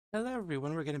Hello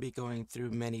everyone, we're going to be going through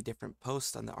many different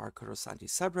posts on the r/Sanji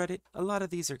subreddit. A lot of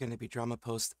these are going to be drama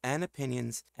posts and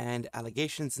opinions and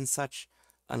allegations and such.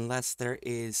 Unless there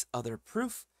is other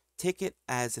proof, take it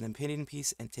as an opinion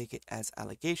piece and take it as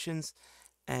allegations.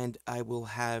 And I will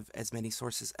have as many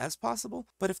sources as possible.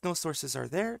 But if no sources are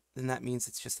there, then that means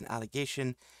it's just an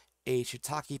allegation, a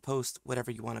shiitake post, whatever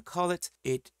you want to call it.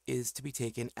 It is to be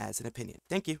taken as an opinion.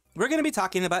 Thank you. We're going to be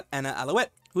talking about Enna Calls.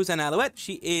 Who's Enna Calls?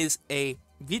 She is a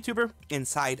VTuber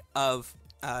inside of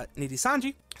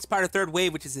Nijisanji. It's part of Third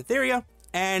Wave, which is Etheria,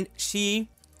 and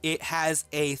it has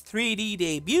a 3D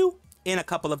debut in a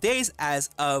couple of days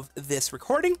as of this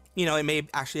recording. You know, it may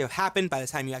actually have happened by the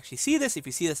time you actually see this, if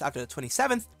you see this after the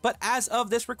 27th, but as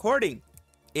of this recording,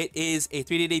 it is a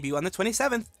 3D debut on the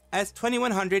 27th as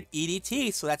 2100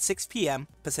 EDT, so that's 6 p.m.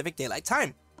 Pacific Daylight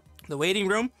Time. The waiting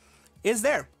room is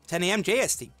there, 10 a.m.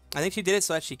 JST. I think she did it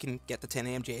so that she can get the 10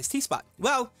 a.m. JST spot.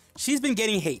 Well, she's been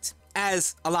getting hate,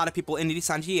 as a lot of people in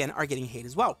Nijisanji are getting hate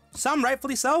as well. Some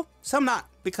rightfully so, some not,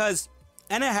 because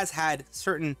Enna has had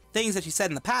certain things that she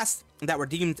said in the past that were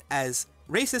deemed as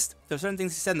racist. There are certain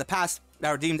things she said in the past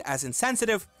that were deemed as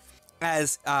insensitive,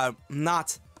 as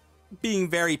not being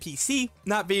very PC,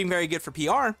 not being very good for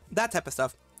PR, that type of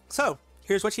stuff. So,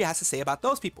 here's what she has to say about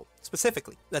those people,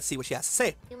 specifically. Let's see what she has to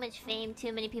say. Too much fame,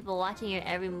 too many people watching your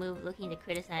every move looking to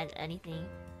criticize anything.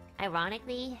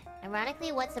 Ironically,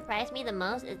 what surprised me the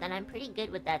most is that I'm pretty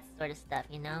good with that sort of stuff,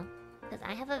 you know? Because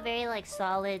I have a very,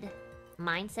 solid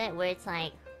mindset where it's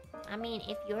like, I mean,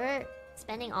 if you're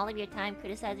spending all of your time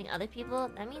criticizing other people,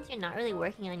 that means you're not really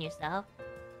working on yourself.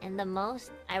 And the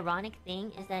most ironic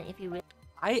thing is that if you really...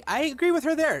 I agree with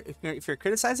her there. If you're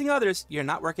criticizing others, you're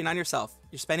not working on yourself.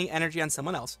 You're spending energy on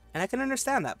someone else. And I can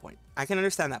understand that point.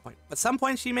 But some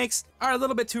points she makes are a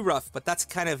little bit too rough, but that's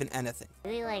kind of an Enna thing.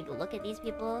 Really, look at these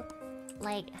people.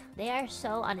 They are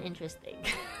so uninteresting.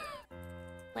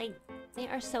 They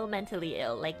are so mentally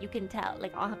ill. You can tell.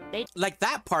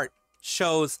 That part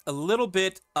shows a little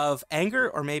bit of anger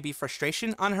or maybe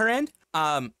frustration on her end.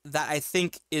 That I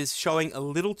think is showing a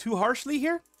little too harshly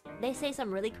here. They say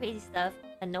some really crazy stuff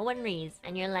that no one reads,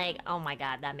 and you're like, oh my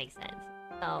god, that makes sense.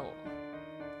 So,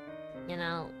 you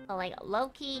know,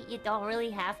 low-key, you don't really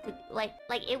have to,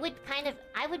 it would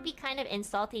I would be kind of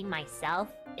insulting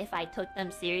myself if I took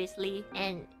them seriously,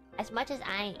 and as much as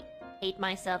I hate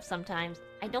myself sometimes,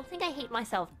 I don't think I hate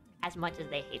myself as much as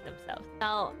they hate themselves.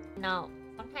 So, no.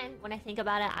 Sometimes when I think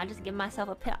about it, I just give myself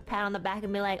a pat on the back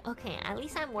and be like, okay, at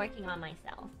least I'm working on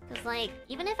myself. Because,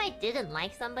 even if I didn't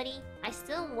like somebody, I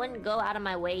still wouldn't go out of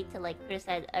my way to,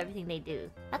 criticize everything they do.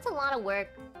 That's a lot of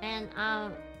work. And,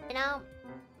 you know,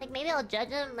 maybe I'll judge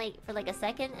them, for, a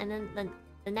second, and then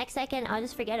the next second, I'll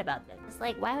just forget about them. It's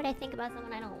why would I think about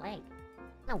someone I don't like?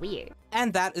 Kind of weird.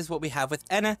 And that is what we have with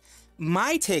Enna.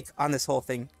 My take on this whole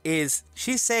thing is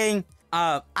she's saying...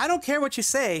 I don't care what you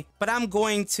say, but I'm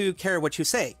going to care what you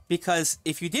say. Because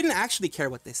if you didn't actually care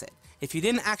what they said, if you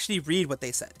didn't actually read what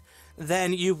they said,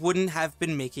 then you wouldn't have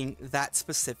been making that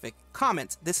specific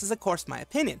comment. This is, of course, my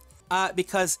opinion.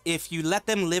 Because if you let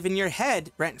them live in your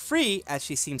head rent-free, as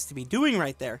she seems to be doing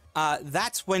right there,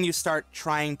 that's when you start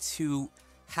trying to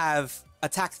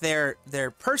attack their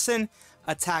person,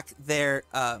 attack their,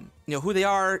 who they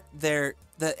are,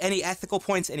 any ethical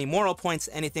points, any moral points,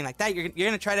 anything like that. You're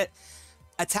going to try to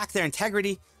attack their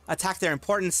integrity, attack their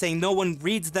importance, saying no one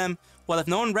reads them. Well, if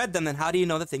no one read them, then how do you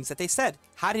know the things that they said?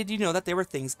 How did you know that there were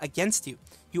things against you?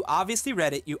 You obviously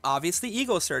read it. You obviously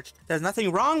ego searched. There's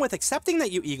nothing wrong with accepting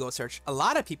that you ego search. A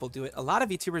lot of people do it. A lot of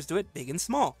VTubers do it, big and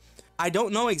small. I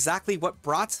don't know exactly what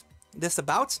brought this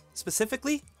about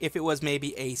specifically. If it was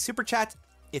maybe a super chat,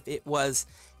 if it was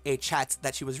a chat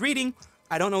that she was reading,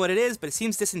 I don't know what it is, but it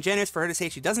seems disingenuous for her to say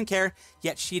she doesn't care,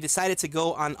 yet she decided to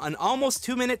go on an almost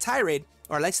 2-minute tirade,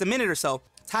 or at least a minute or so,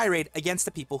 tirade against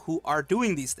the people who are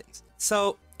doing these things.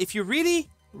 So, if you really,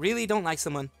 really don't like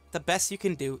someone, the best you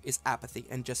can do is apathy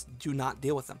and just do not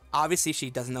deal with them. Obviously, she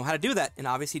doesn't know how to do that, and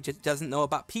obviously just doesn't know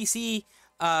about PC,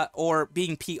 or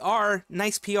being PR,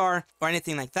 nice PR, or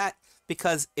anything like that,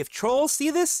 because if trolls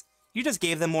see this, you just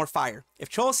gave them more fire. If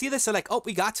trolls see this, they're like, oh,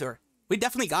 we got to her. We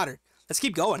definitely got her. Let's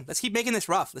keep going. Let's keep making this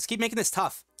rough. Let's keep making this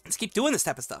tough. Let's keep doing this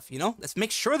type of stuff, you know? Let's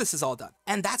make sure this is all done.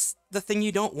 And that's the thing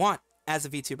you don't want as a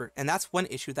VTuber. And that's one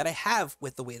issue that I have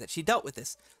with the way that she dealt with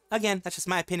this. Again, that's just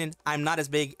my opinion. I'm not as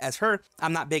big as her.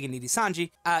 I'm not big in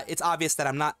Nijisanji. It's obvious that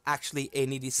I'm not actually a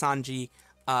Nijisanji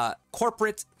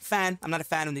corporate fan. I'm not a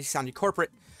fan of Nijisanji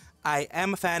corporate. I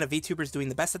am a fan of VTubers doing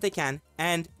the best that they can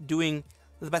and doing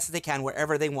the best that they can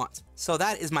wherever they want. So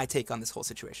that is my take on this whole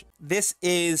situation. This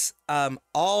is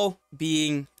all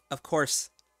being, of course,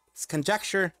 It's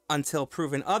conjecture until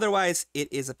proven otherwise.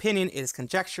 It is opinion. It is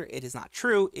conjecture. It is not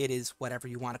true. It is whatever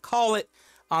you want to call it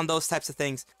on those types of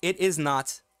things. It is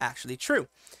not actually true.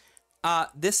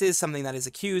 This is something that is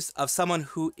accused of someone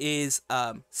who is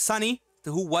Sonny,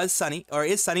 who was Sonny, or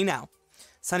is Sonny now.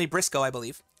 Sonny Brisko, I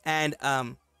believe. And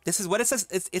this is what it says.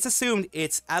 It's assumed.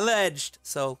 It's alleged.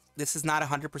 So this is not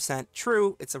 100%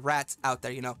 true. It's a rat out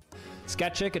there, you know.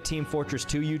 Sketchek, a Team Fortress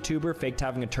 2 YouTuber, faked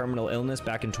having a terminal illness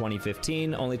back in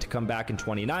 2015, only to come back in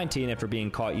 2019 after being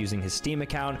caught using his Steam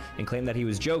account and claimed that he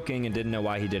was joking and didn't know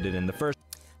why he did it in the first.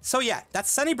 So yeah,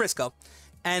 that's Sonny Brisko.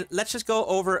 And let's just go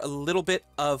over a little bit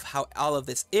of how all of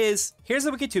this is. Here's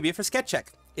the Wikituber for Sketchek.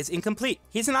 It's incomplete.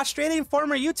 He's an Australian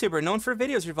former YouTuber known for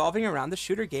videos revolving around the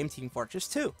shooter game Team Fortress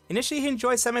 2. Initially, he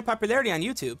enjoyed semi-popularity on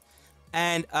YouTube,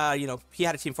 and you know, he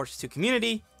had a Team Fortress 2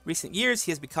 community. Recent years,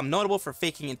 he has become notable for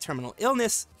faking a terminal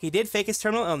illness. He did fake his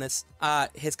terminal illness.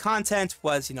 His content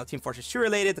was, you know, Team Fortress 2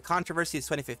 related. The controversy is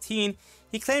 2015.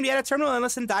 He claimed he had a terminal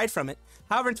illness and died from it.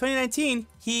 However, in 2019,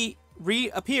 he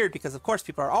reappeared because, of course,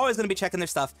 people are always going to be checking their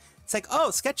stuff. It's like, oh,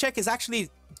 Sketchek is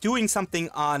actually doing something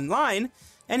online.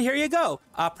 And here you go.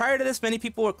 Prior to this, many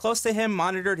people were close to him,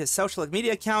 monitored his social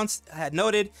media accounts, had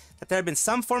noted that there had been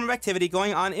some form of activity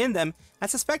going on in them, and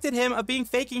suspected him of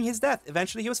faking his death.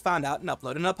 Eventually, he was found out and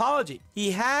uploaded an apology.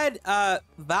 He had,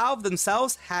 Valve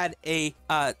themselves had a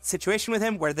situation with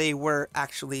him where they were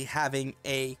actually having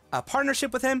a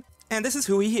partnership with him, and this is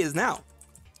who he is now.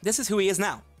 This is who he is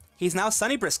now. He's now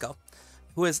Sonny Brisko,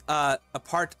 who is a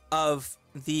part of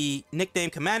the nickname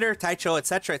Commander, Taicho,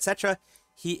 etc., etc.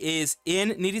 He is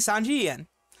in nijisanji again.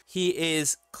 He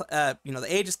is, you know,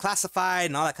 the age is classified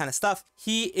and all that kind of stuff.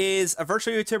 He is a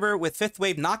virtual YouTuber with 5th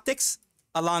Wave Noctyx,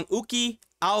 along Uki,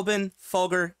 Albin,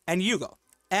 Fulgur, and Yugo.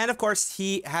 And of course,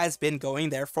 he has been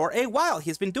going there for a while.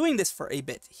 He's been doing this for a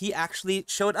bit. He actually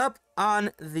showed up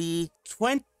on the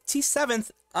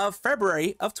 27th of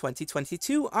February of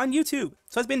 2022 on YouTube.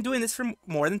 So he's been doing this for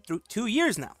more than 2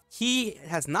 years now. He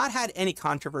has not had any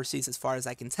controversies as far as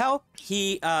I can tell.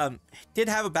 He did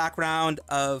have a background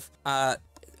of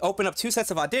open up 2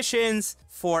 sets of auditions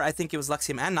for, I think it was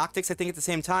Luxium and Noctyx, I think at the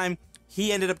same time.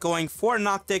 He ended up going for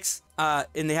Noctyx,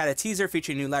 and they had a teaser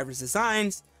featuring new live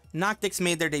designs. Noctyx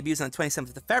made their debuts on the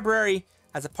 27th of February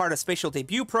as a part of Spatial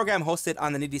Debut program hosted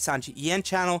on the Nijisanji EN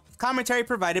channel. Commentary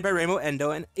provided by Rainbow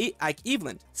Endo and Ike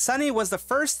Eveland. Sonny was the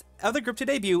first of the group to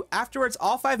debut. Afterwards,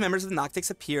 all 5 members of Noctyx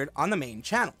appeared on the main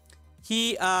channel.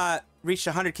 He reached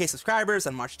 100k subscribers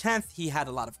on March 10th. He had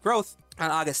a lot of growth. On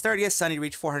August 30th, Sonny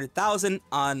reached 400,000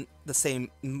 on the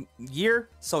same year,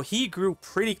 so he grew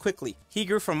pretty quickly. He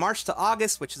grew from March to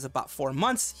August, which is about 4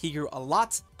 months. He grew a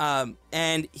lot.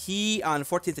 And he, on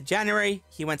 14th of January,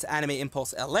 he went to Anime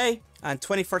Impulse LA. On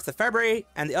 21st of February,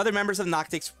 and the other members of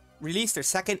Noctyx released their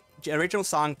second original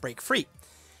song, Break Free.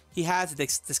 He has the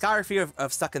discography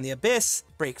of Stuck in the Abyss,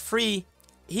 Break Free.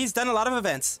 He's done a lot of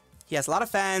events. He has a lot of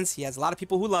fans. He has a lot of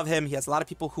people who love him. He has a lot of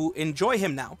people who enjoy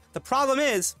him now. The problem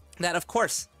is that, of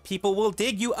course, people will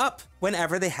dig you up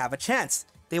whenever they have a chance.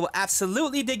 They will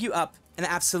absolutely dig you up and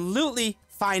absolutely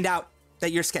find out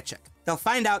that you're Sketchek. They'll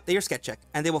find out that you're Sketchek,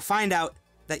 and they will find out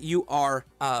that you are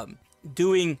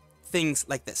doing things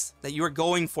like this, that you are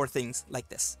going for things like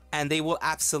this, and they will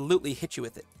absolutely hit you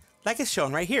with it, like it's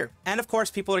shown right here. And of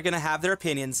course, people are going to have their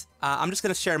opinions. I'm just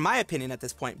going to share my opinion at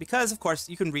this point, because of course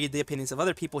you can read the opinions of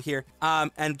other people here.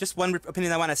 And just one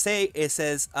opinion I want to say, it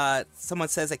says, someone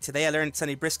says, like, today I learned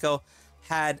Sonny Brisko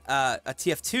had a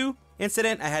TF2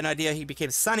 incident. I had no idea he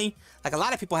became Sonny. Like, a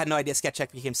lot of people had no idea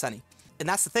Sketchek became Sonny. And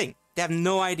that's the thing. They have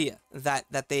no idea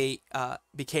that they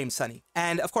became Sonny.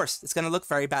 And of course, it's going to look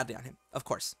very badly on him, of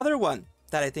course. Other one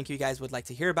that I think you guys would like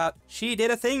to hear about. She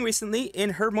did a thing recently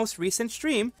in her most recent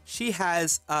stream. She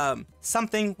has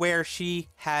something where she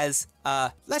has,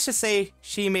 let's just say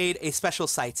she made a special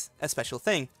site, a special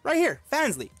thing. Right here,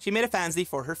 Fansly. She made a Fansly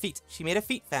for her feet. She made a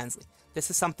feet Fansly. This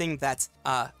is something that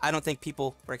I don't think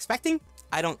people were expecting.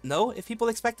 I don't know if people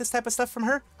expect this type of stuff from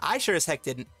her. I sure as heck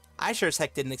didn't. I sure as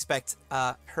heck didn't expect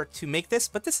her to make this,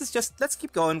 but this is just, let's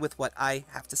keep going with what I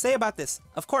have to say about this.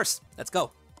 Of course, let's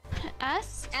go.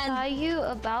 Ask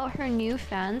Sayu about her new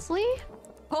Fansly?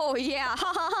 Oh yeah,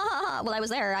 well I was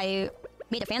there, I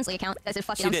made a Fansly account. I said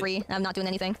fuck it, I'm free, I'm not doing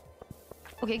anything.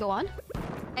 Okay, go on.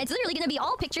 It's literally gonna be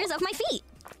all pictures of my feet.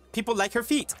 People like her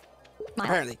feet,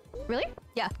 apparently. Really?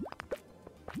 Yeah.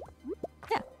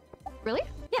 Yeah. Really?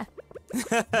 Yeah.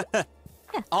 Yeah.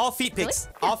 All feet pics,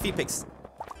 really? All feet pics.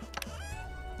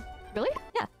 Really?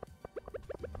 Yeah.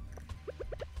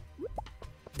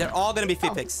 They're all gonna be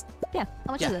feet pics. Yeah.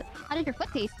 How much is it? How did your foot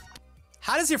taste?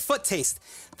 How does your foot taste?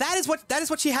 That is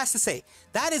what she has to say.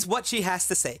 That is what she has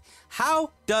to say.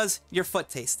 How does your foot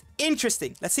taste?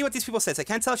 Interesting. Let's see what these people says. I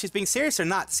can't tell if she's being serious or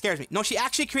not. It scares me. No, she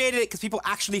actually created it because people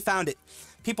actually found it.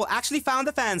 People actually found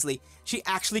the Fansly. She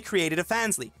actually created a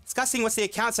Fansly. Discussing what's the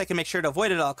account so I can make sure to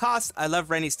avoid it at all costs. I love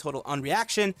Rennie's total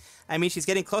unreaction. I mean, she's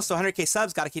getting close to 100k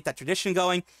subs. Got to keep that tradition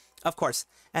going. Of course.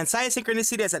 And Sayu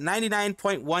Synchronicity is at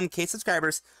 99.1k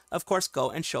subscribers. Of course, go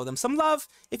and show them some love.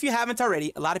 If you haven't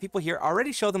already, a lot of people here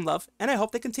already show them love, and I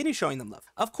hope they continue showing them love.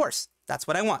 Of course, that's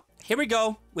what I want. Here we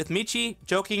go with Michi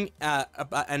joking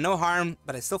and no harm,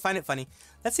 but I still find it funny.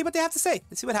 Let's see what they have to say.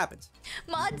 Let's see what happens.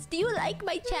 Mods, do you like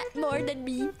my chat more than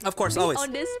me? Of course, always.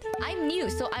 Honest, I'm new,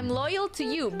 so I'm loyal to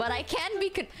you, but I can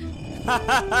be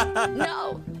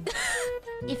No.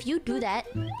 If you do that,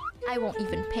 I won't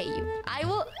even pay you. I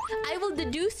will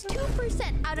deduce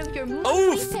 2% out of your monthly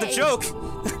Oof, pay. the joke.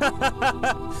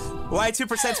 Why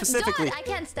 2% specifically? God, I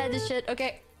can't stand this shit.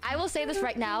 Okay, I will say this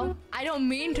right now. I don't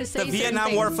mean to say The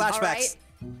Vietnam War flashbacks. Right?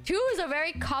 2 is a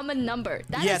very common number.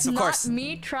 That yes, is of not course.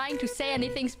 me trying to say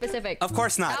anything specific. Of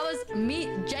course not. That was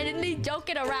me genuinely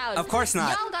joking around. Of course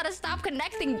not. Y'all gotta stop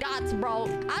connecting dots, bro.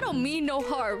 I don't mean no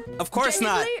harm. Of course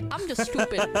not. I'm just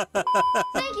stupid.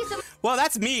 Thank you so much. Well,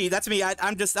 that's me. That's me.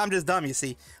 I'm just dumb, you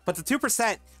see. But the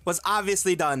 2% was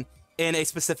obviously done in a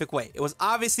specific way. It was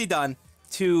obviously done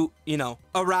to, you know,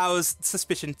 arouse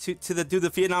suspicion, to do the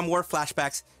Vietnam War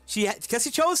flashbacks. Because she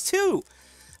chose to.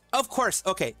 Of course,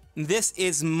 okay, this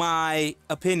is my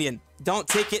opinion. Don't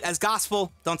take it as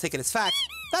gospel. Don't take it as fact.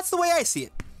 That's the way I see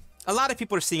it. A lot of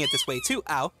people are seeing it this way too.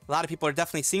 Ow. A lot of people are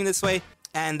definitely seeing it this way.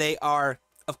 And they are,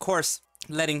 of course,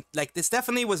 letting, like, this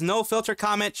definitely was no filter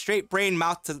comment, straight brain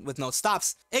mouth with no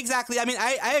stops. Exactly. I mean,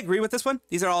 I agree with this one.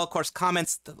 These are all, of course,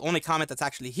 comments. The only comment that's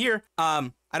actually here. I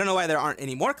don't know why there aren't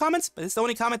any more comments, but it's the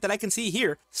only comment that I can see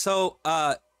here. So,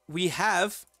 we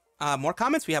have... more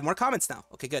comments? We have more comments now.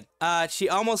 Okay, good. She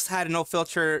almost had a no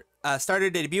filter.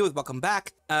 Started a debut with welcome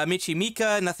back. Michi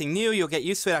Mika, nothing new. You'll get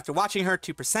used to it after watching her.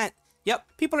 2%. Yep,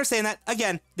 people are saying that.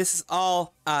 Again, this is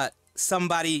all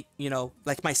somebody, you know,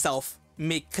 like myself,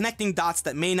 connecting dots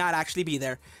that may not actually be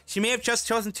there. She may have just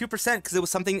chosen 2% because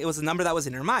it was a number that was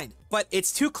in her mind. But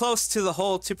it's too close to the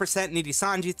whole 2%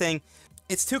 nijisanji thing.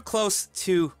 It's too close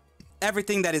to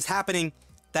everything that is happening,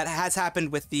 that has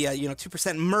happened with the, you know,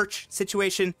 2% merch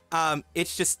situation.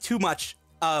 It's just too much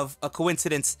of a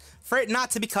coincidence for it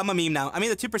not to become a meme now. I mean,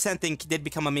 the 2% thing did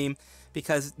become a meme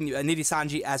because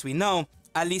nijisanji, as we know,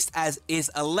 at least as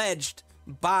is alleged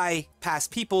by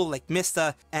past people like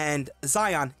Mista and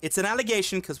Zion, it's an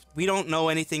allegation because we don't know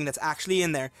anything that's actually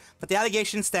in there. But the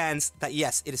allegation stands that,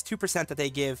 yes, it is 2% that they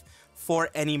give for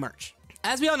any merch.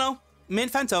 As we all know, Mint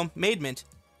Phantom, Made Mint,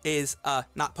 is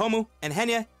not Pomu, and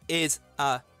Henya is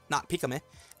not Pikame,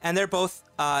 and they're both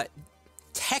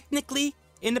technically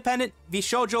independent.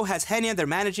 Vshoujo has Henya, they're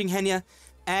managing Henya,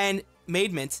 and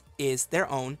Made Mint is their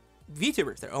own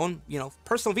VTuber, their own, you know,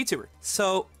 personal VTuber.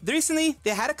 So recently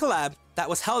they had a collab that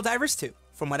was Helldivers 2,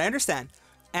 from what I understand,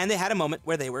 and they had a moment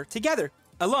where they were together,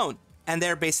 alone, and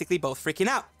they're basically both freaking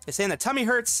out. They're saying their tummy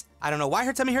hurts. I don't know why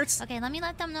her tummy hurts. Okay, let me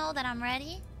let them know that I'm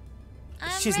ready.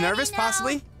 She's nervous,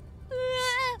 possibly.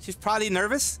 She's probably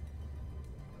nervous.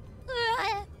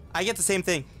 I get the same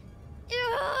thing.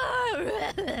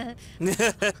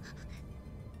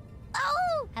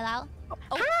 Oh! Hello?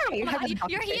 Oh, Hi!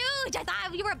 you're huge! I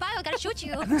thought you were a bio. I gotta shoot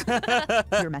you.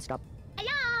 You're messed up.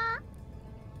 Hello?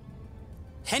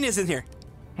 Henya's in here.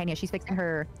 Henya, she's fixing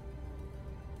her...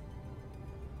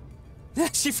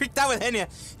 She freaked out with Henya.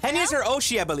 Henya's her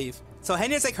Oshi, I believe. So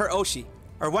Henya's like her Oshi,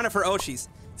 or one of her Oshis. So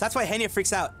that's why Henya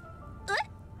freaks out.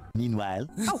 Meanwhile...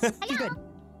 Oh, she's good.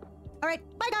 All right,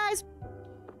 bye guys!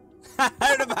 I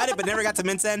heard about it, but never got to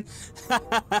Minsen.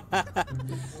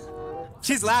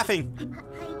 She's laughing.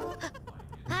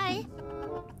 Hi.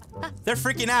 They're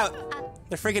freaking out.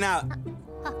 They're freaking out.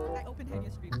 I opened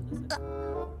Henya's stream.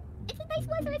 It's a nice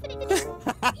weather, isn't it?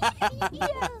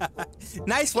 Yeah.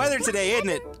 Nice weather today, isn't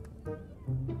it?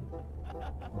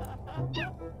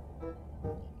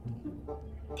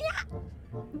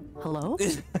 Hello?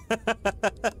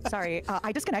 Sorry,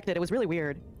 I disconnected. It was really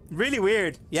weird. Really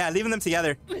weird. Yeah, leaving them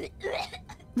together. Are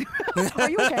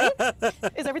you okay?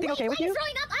 Is everything okay with you?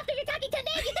 Throwing up after you're talking to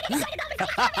me. You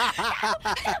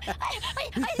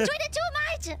I enjoyed it too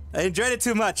much. I enjoyed it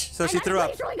too much, so she threw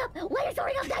up. Why are you throwing up? Why are you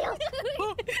throwing up, Dale?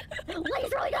 Why are you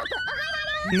throwing up?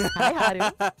 I had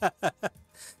it.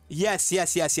 Yes.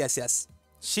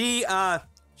 She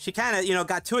kind of, you know,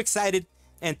 got too excited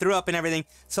and threw up and everything.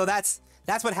 So that's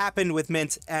what happened with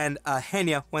Mint and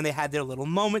Henya when they had their little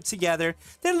moment together.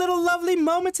 Their little lovely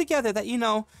moment together that, you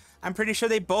know, I'm pretty sure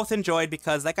they both enjoyed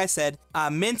because, like I said,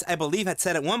 Mint, I believe, had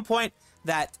said at one point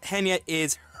that henya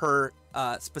is her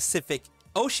specific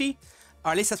Oshi,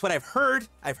 or at least that's what I've heard.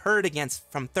 I've heard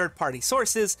from third-party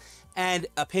sources and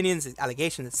opinions,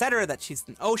 allegations, etc., that she's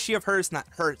an Oshi of hers, not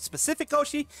her specific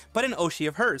Oshi, but an Oshi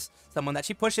of hers, someone that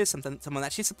she pushes, someone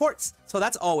that she supports. So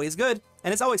that's always good,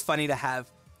 and it's always funny to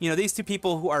have, you know, these two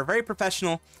people who are very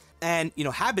professional and, you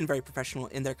know, have been very professional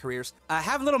in their careers,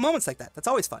 have little moments like that. That's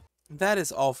always fun. That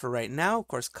is all for right now. Of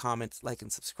course, comment, like,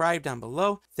 and subscribe down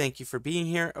below. Thank you for being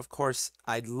here. Of course,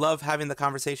 I love having the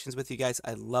conversations with you guys.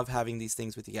 I love having these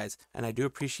things with you guys, and I do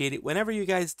appreciate it whenever you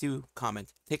guys do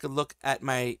comment. Take a look at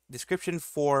my description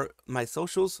for my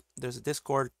socials. There's a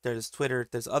Discord, there's Twitter,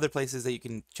 there's other places that you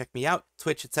can check me out,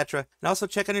 Twitch, etc. And also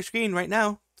check on your screen right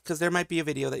now, because there might be a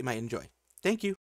video that you might enjoy. Thank you.